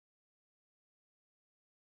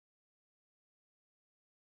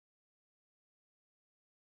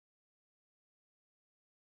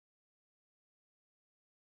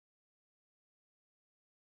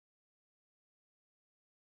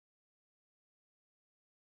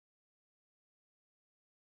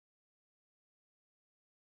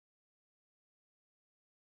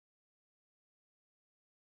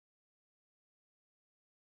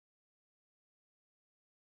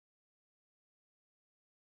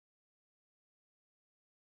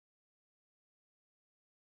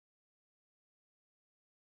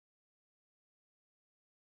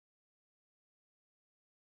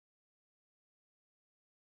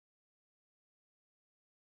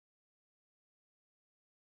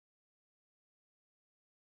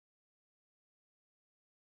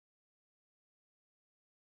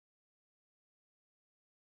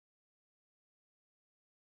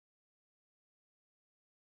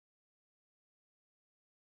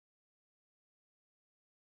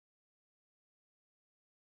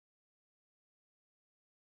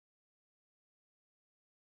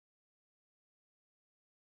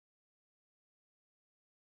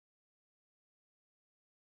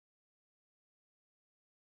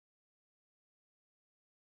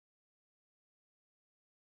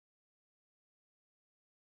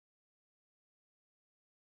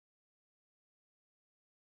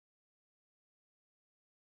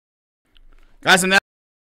 Guys, and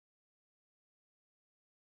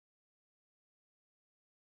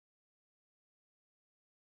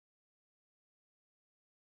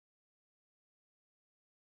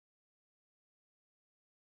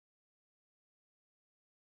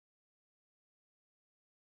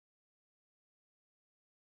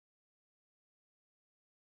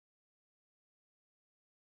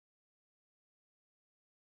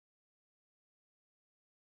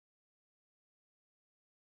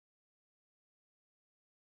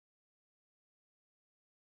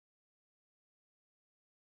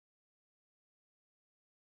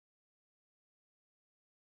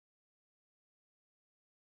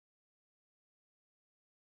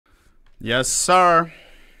yes, sir.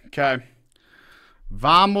 Okay.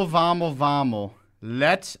 Vamo, vamo, vamo.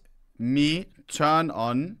 Let me turn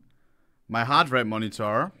on my heart rate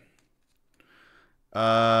monitor.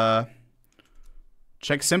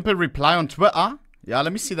 Check simple reply on Twitter. Yeah,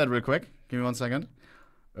 let me see that real quick. Give me 1 second.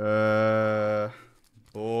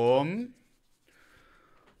 Boom.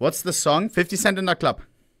 What's the song? 50 Cent in the Club.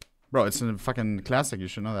 Bro, it's a fucking classic. You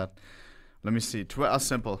should know that. Let me see. Twitter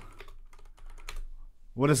simple.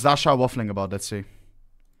 What is Sasha waffling about? Let's see.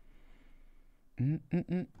 We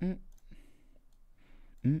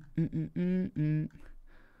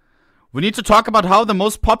need to talk about how the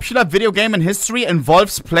most popular video game in history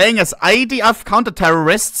involves playing as IDF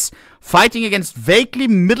counter-terrorists fighting against vaguely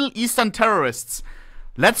Middle Eastern terrorists.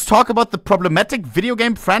 Let's talk about the problematic video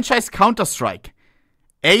game franchise Counter-Strike.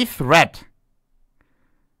 A threat.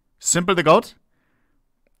 Simple the GOAT.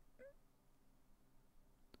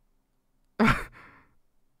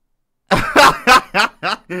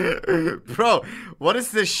 Bro, what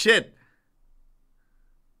is this shit?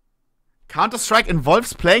 Counter-Strike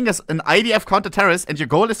involves playing as an IDF counter-terrorist, and your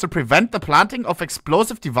goal is to prevent the planting of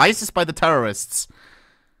explosive devices by the terrorists.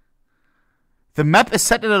 The map is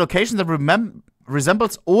set in a location that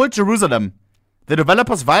resembles old Jerusalem. The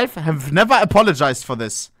developers Valve have never apologized for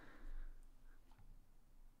this.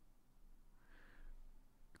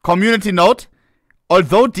 Community note.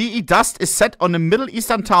 Although DE Dust is set on a Middle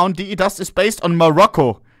Eastern town, DE Dust is based on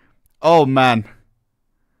Morocco. Oh, man.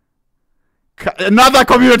 Another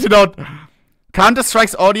community note.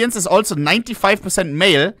 Counter-Strike's audience is also 95%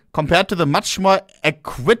 male, compared to the much more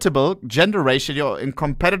equitable gender ratio in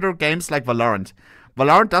competitor games like Valorant.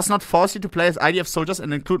 Valorant does not force you to play as IDF soldiers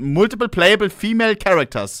and include multiple playable female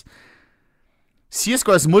characters.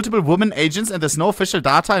 CSGO has multiple women agents, and there's no official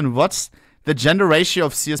data on what's the gender ratio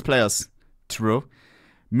of CS players. True.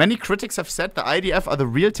 Many critics have said the IDF are the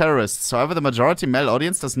real terrorists. However, the majority male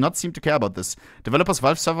audience does not seem to care about this. Developers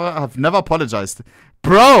Valve server have never apologized.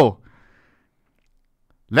 Bro!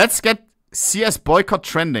 Let's get CS boycott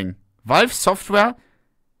trending. Valve Software,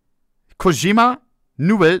 Kojima,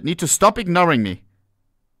 Newell need to stop ignoring me.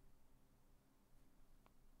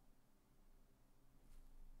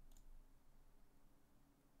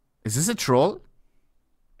 Is this a troll?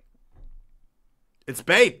 It's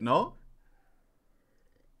bait, no?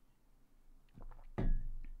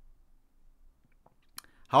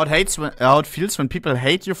 How it feels when people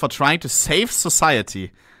hate you for trying to save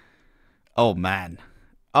society. Oh man.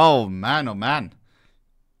 Oh man, oh man.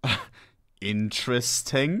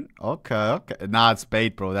 Interesting. Okay, okay. Nah, it's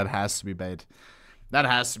bait, bro. That has to be bait. That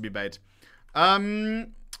has to be bait.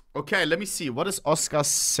 Okay, let me see. What is Oscar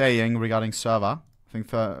saying regarding server? I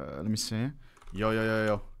think, let me see.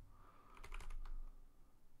 Yo.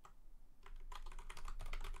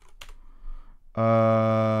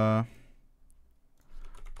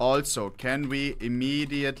 Also, can we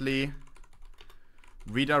immediately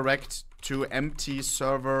redirect to empty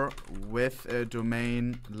server with a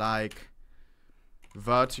domain like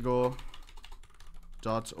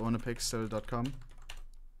vertigo.ohnepixel.com?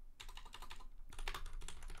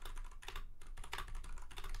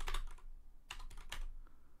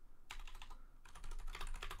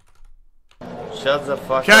 Shut the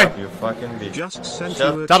fuck up, you fucking bitch. Just sent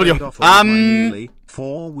Shut you a W. trade offer of my nearly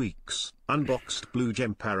 4 weeks unboxed blue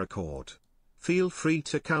gem paracord. Feel free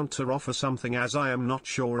to counter offer something as I am not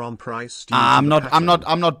sure on price. I'm not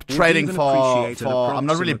trading for I'm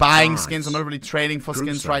not really buying skins. I'm not really trading for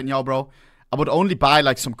skins right now, bro. I would only buy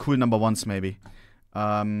like some cool number ones maybe.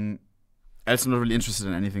 Else I'm not really interested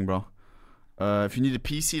in anything, bro. If you need a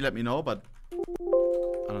PC, let me know, but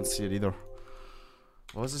I don't see it either.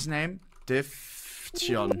 What was his name? Difftion.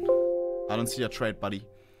 I don't see a trade, buddy.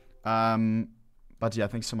 But yeah,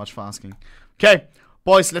 thanks so much for asking. Okay,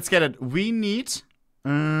 boys, let's get it. We need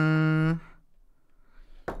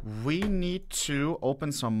to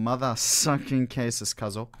open some mother-sucking cases,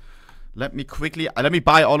 Kazo. Let me quickly, let me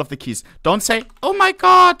buy all of the keys. Don't say, oh my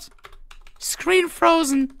god, screen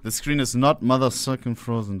frozen. The screen is not mother-sucking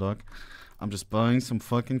frozen, dog. I'm just buying some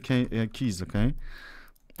fucking keys, okay?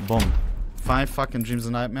 Boom. 5 fucking dreams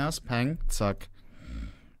and nightmares. Pang. Zack.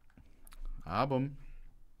 Ah, boom.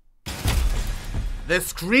 The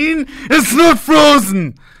screen is not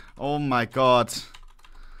frozen! Oh my god.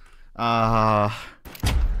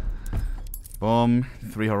 Boom.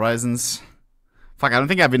 3 horizons. Fuck, I don't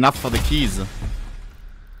think I have enough for the keys.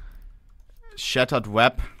 Shattered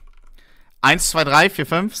web. 1, 2, 3, 4,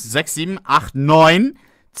 5, 6, 7, 8, 9,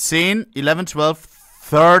 10, 11, 12,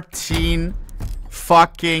 13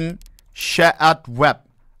 fucking shattered web.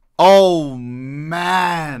 Oh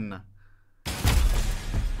man.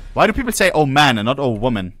 Why do people say oh man and not oh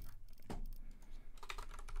woman?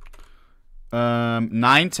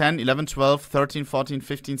 9, 10, 11, 12, 13, 14,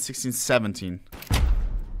 15, 16, 17.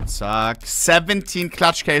 Zack. 17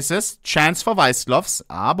 clutch cases. Chance for Weißgloves.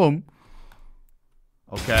 Ah, boom.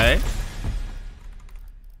 Okay.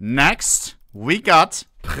 Next, we got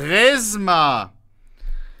Prisma.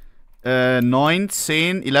 9,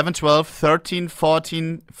 10, 11, 12, 13,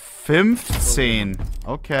 14, 15.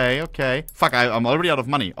 Okay, okay. Fuck, I'm already out of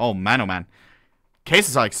money. Oh, man.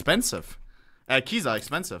 Cases are expensive. Keys are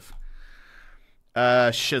expensive.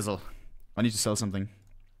 Shizzle. I need to sell something.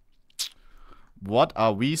 What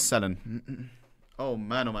are we selling? Oh,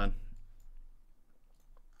 man.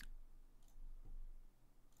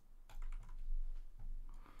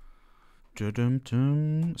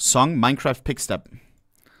 Song, Minecraft Pickstep.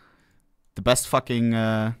 The best fucking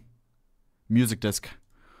music disc.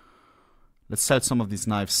 Let's sell some of these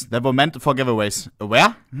knives. They were meant for giveaways.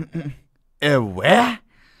 Where? Where?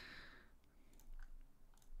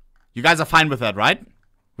 You guys are fine with that, right?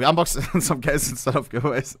 We unboxed some cases instead of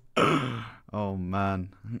giveaways. Oh,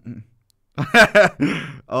 man.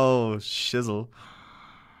 Oh, shizzle.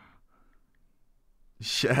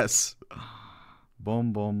 Yes.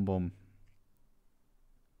 Boom.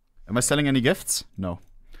 Am I selling any gifts? No.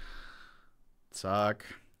 Zack.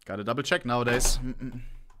 Gotta double check nowadays.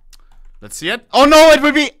 Let's see it. Oh no, it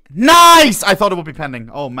will be nice! I thought it would be pending.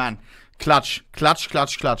 Oh man. Clutch.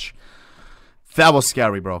 That was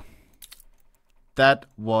scary, bro. That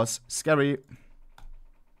was scary.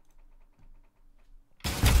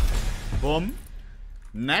 Boom.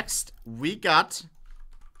 Next, we got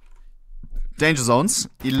Danger Zones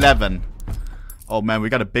 11. Oh man, we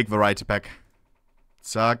got a big variety pack.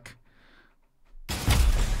 Zack.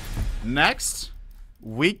 Next,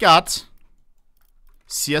 we got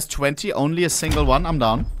CS20, only a single one. I'm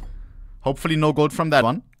down. Hopefully no gold from that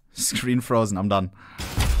one. Screen frozen, I'm done.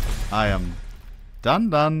 I am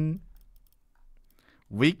done.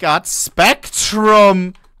 We got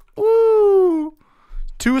Spectrum. Ooh.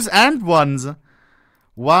 2s and 1s.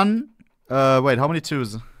 Wait, how many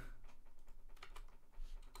 2s?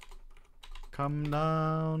 Come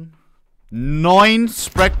down. 9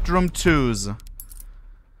 Spectrum 2s.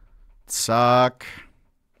 Zack.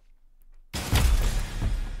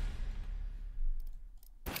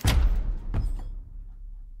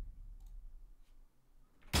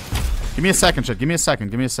 Give me a second, chat. Give me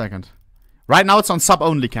a second. Right now it's on sub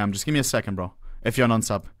only cam. Just give me a second, bro. If you're non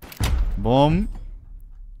sub. Boom.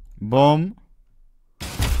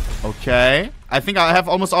 Okay. I think I have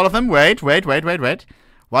almost all of them. Wait.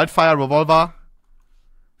 Wildfire, Revolver,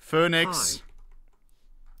 Phoenix. Hi.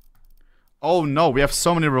 Oh no, we have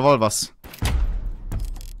so many revolvers.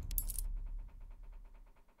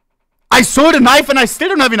 I sold a knife and I still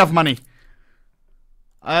don't have enough money.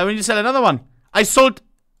 We need to sell another one. I sold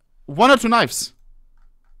 1 or 2 knives.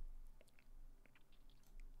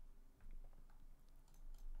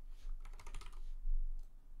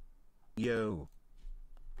 Yo.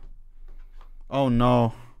 Oh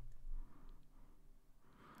no.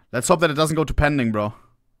 Let's hope that it doesn't go to pending, bro.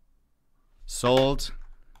 Sold.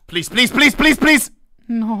 Please, please, please, please, please.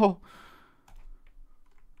 No.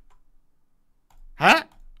 Huh?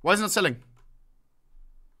 Why is it not selling?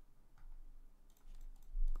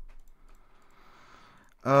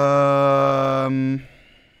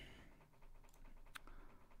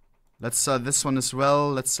 Let's sell this one as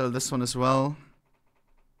well. Let's sell this one as well.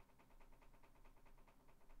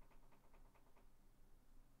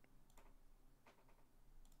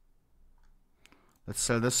 Let's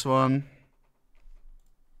sell this one.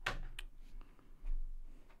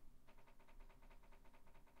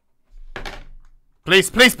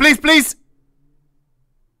 Please, please, please, please.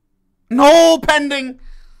 No, pending.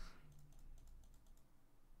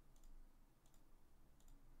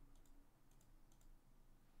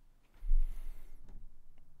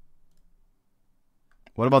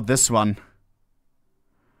 What about this one?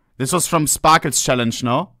 This was from Sparkle's challenge,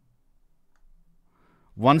 no?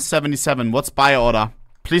 177. What's buy order?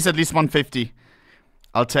 Please at least 150.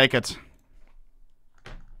 I'll take it.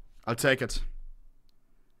 I'll take it.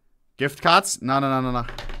 Gift cards? No, no, no, no, no.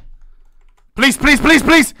 Please, please, please,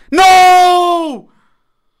 please! No!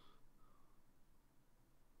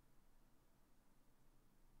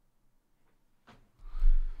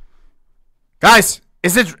 Guys,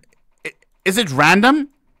 is it random?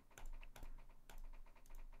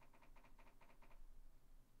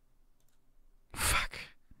 Fuck.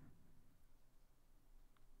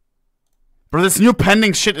 Bro, this new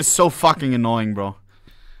pending shit is so fucking annoying, bro.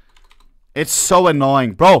 It's so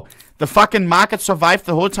annoying. Bro, the fucking market survived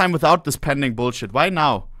the whole time without this pending bullshit. Why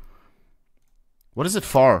now? What is it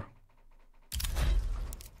for?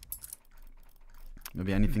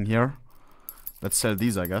 Maybe anything here? Let's sell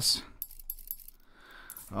these, I guess.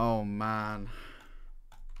 Oh, man.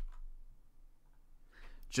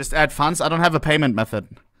 Just add funds. I don't have a payment method.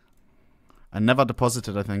 I never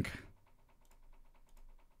deposited, I think.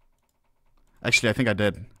 Actually, I think I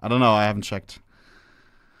did. I don't know. I haven't checked.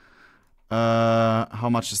 How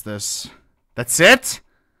much is this? That's it?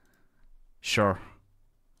 Sure.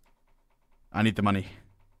 I need the money.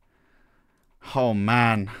 Oh,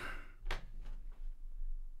 man.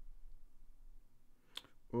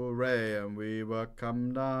 Hooray, and we will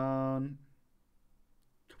come down.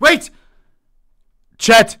 Wait!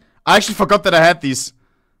 Chat, I actually forgot that I had these.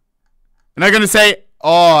 And I'm gonna say,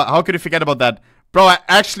 oh, how could you forget about that? Bro, I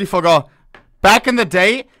actually forgot. Back in the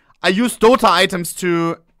day, I used Dota items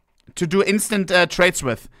to do instant trades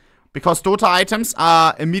with. Because Dota items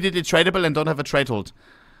are immediately tradable and don't have a trade hold.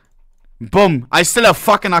 Boom. I still have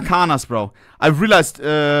fucking Arcanas, bro. I realized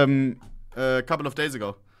a couple of days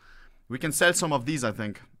ago. We can sell some of these, I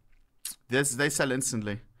think. They sell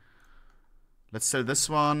instantly. Let's sell this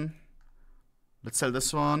one. Let's sell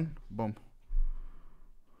this one. Boom.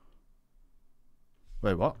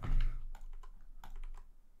 Wait, what?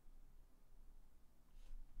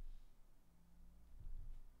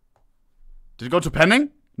 Did it go to pending?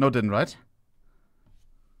 No, it didn't, right?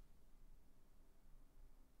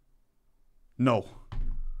 No.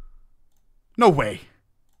 No way.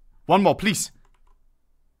 One more, please.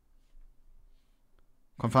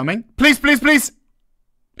 Confirming. Please, please, please.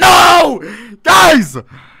 No! Guys!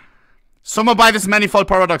 Someone buy this Manifold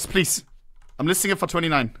Paradox, please. I'm listing it for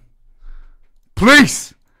 29.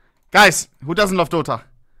 Please! Guys, who doesn't love Dota?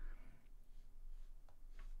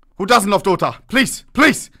 Who doesn't love Dota? Please,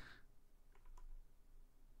 please!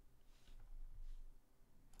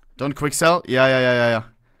 Don't quick sell? Yeah.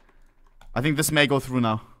 I think this may go through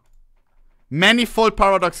now. Manifold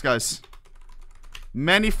Paradox, guys.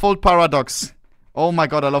 Manifold Paradox. Oh my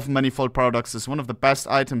god, I love Manifold Paradox. It's one of the best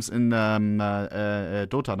items in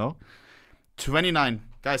Dota, no? 29.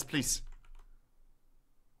 Guys, please.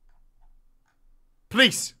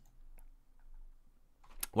 Please.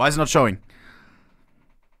 Why is it not showing?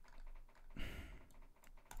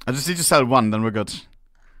 I just need to sell one, then we're good.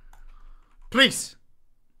 Please.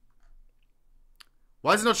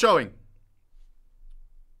 Why is it not showing?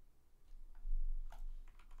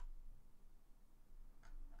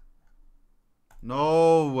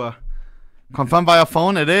 No. Confirm via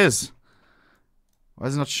phone? It is. Why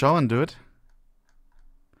is it not showing, dude?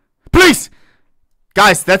 Please!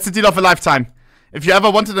 Guys, that's the deal of a lifetime. If you ever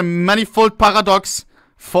wanted a manifold paradox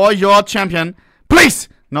for your champion, please!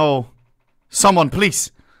 No. Someone,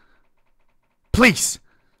 please. Please.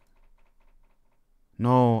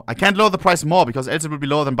 No. I can't lower the price more because else it will be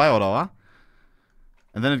lower than buy order, huh?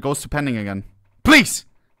 And then it goes to pending again. Please!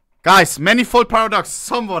 Guys, manifold paradox.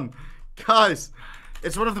 Someone. Guys.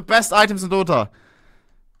 It's one of the best items in Dota.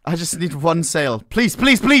 I just need one sale. Please,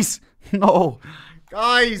 please, please! No.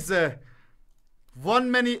 Guys.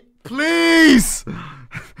 Please!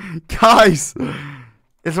 Guys.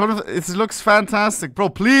 It's one of the, it looks fantastic. Bro,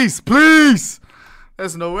 please, please!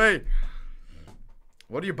 There's no way.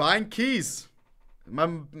 What are you buying? Keys. My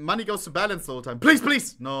money goes to balance the whole time. Please,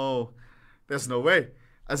 please! No. There's no way.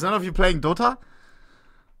 Is none of you playing Dota?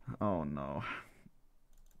 Oh, no.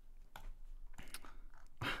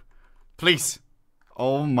 Please.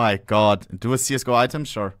 Oh, my God. Do a CSGO item?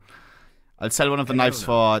 Sure. I'll sell one of the knives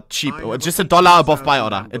for cheap. Just $1 above buy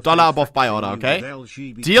order. $1 above buy order, okay?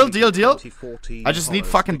 Deal, deal, deal. I just need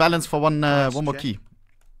fucking balance for one more key.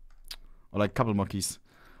 Or like a couple more keys.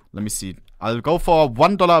 Let me see. I'll go for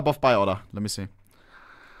 $1 above buy order. Let me see.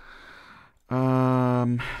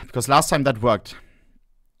 Because last time that worked.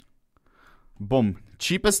 Boom.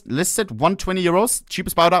 Cheapest listed 120 euros.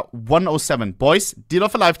 Cheapest buy order 107. Boys, deal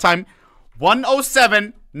of a lifetime.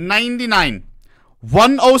 107.99.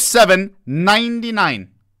 107.99.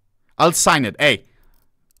 I'll sign it. Hey.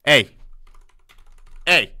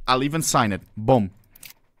 I'll even sign it. Boom.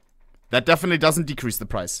 That definitely doesn't decrease the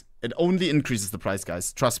price. It only increases the price,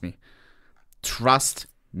 guys. Trust me. Trust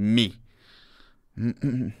me.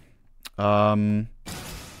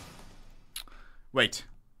 Wait.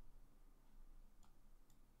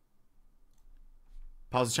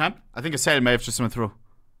 Pause the champ. I think a sale may have just went through.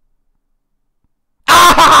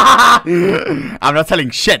 I'm not selling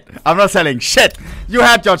shit. I'm not selling shit. You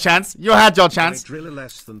had your chance. You had your chance.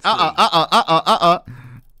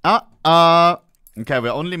 Okay, we're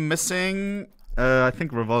only missing I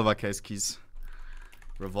think revolver case keys.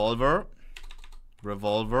 Revolver.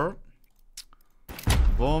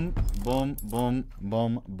 Boom, boom, boom,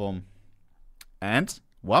 boom, boom. And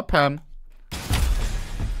wham.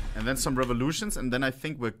 And then some revolutions, and then I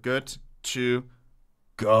think we're good to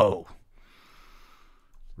go.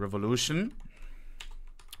 Revolution.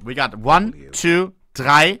 We got 1, 2,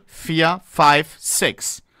 3, 4, 5,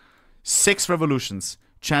 6. 6 revolutions.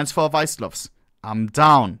 Chance for Vice Gloves. I'm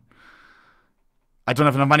down. I don't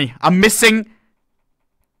have enough money. I'm missing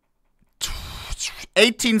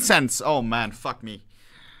 18 cents. Oh man, fuck me.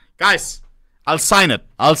 Guys, I'll sign it.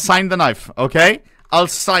 I'll sign the knife, okay? I'll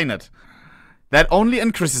sign it. That only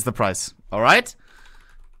increases the price, alright?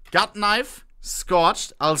 Gut knife,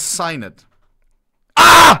 scorched, I'll sign it.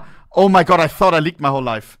 Ah! Oh my god, I thought I leaked my whole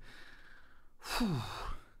life. Whew.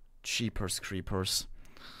 Cheapers, creepers.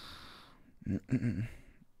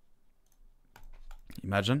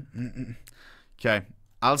 Imagine. Okay,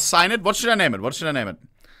 I'll sign it. What should I name it? What should I name it?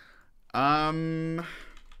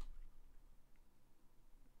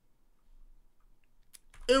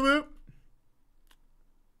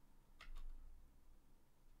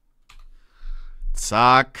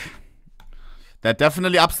 Zack. That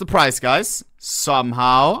definitely ups the price, guys.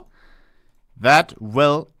 Somehow. That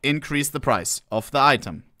will increase the price of the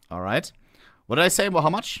item. Alright. What did I say? Well, how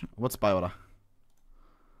much? What's buy order?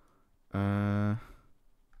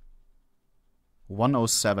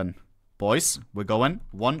 107. Boys, we're going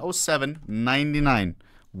 107.99.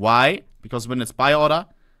 Why? Because when it's buy order,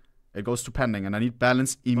 it goes to pending. And I need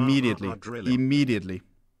balance immediately. Immediately.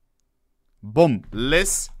 Boom.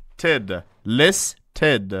 Listed.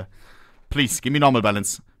 Listed. Please, give me normal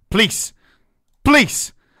balance. Please.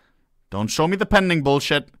 Please. Don't show me the pending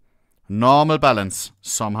bullshit. Normal balance.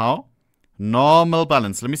 Somehow. Normal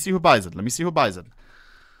balance. Let me see who buys it. Let me see who buys it.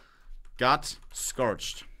 Got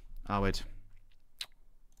scorched. Ah, wait.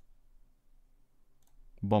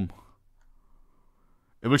 Boom.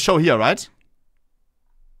 It will show here, right?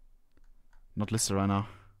 Not listed right now.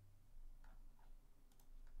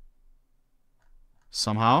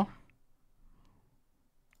 Somehow.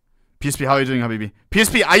 PSP, how are you doing, Habibi?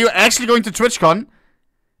 PSP, are you actually going to TwitchCon?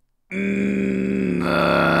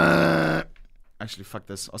 Actually, fuck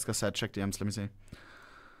this. Oscar said check DMs. Let me see.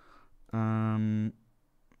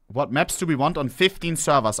 What maps do we want on 15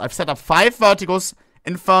 servers? I've set up 5 Vertigos,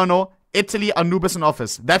 Inferno, Italy, Anubis, and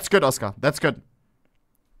Office. That's good, Oscar. That's good.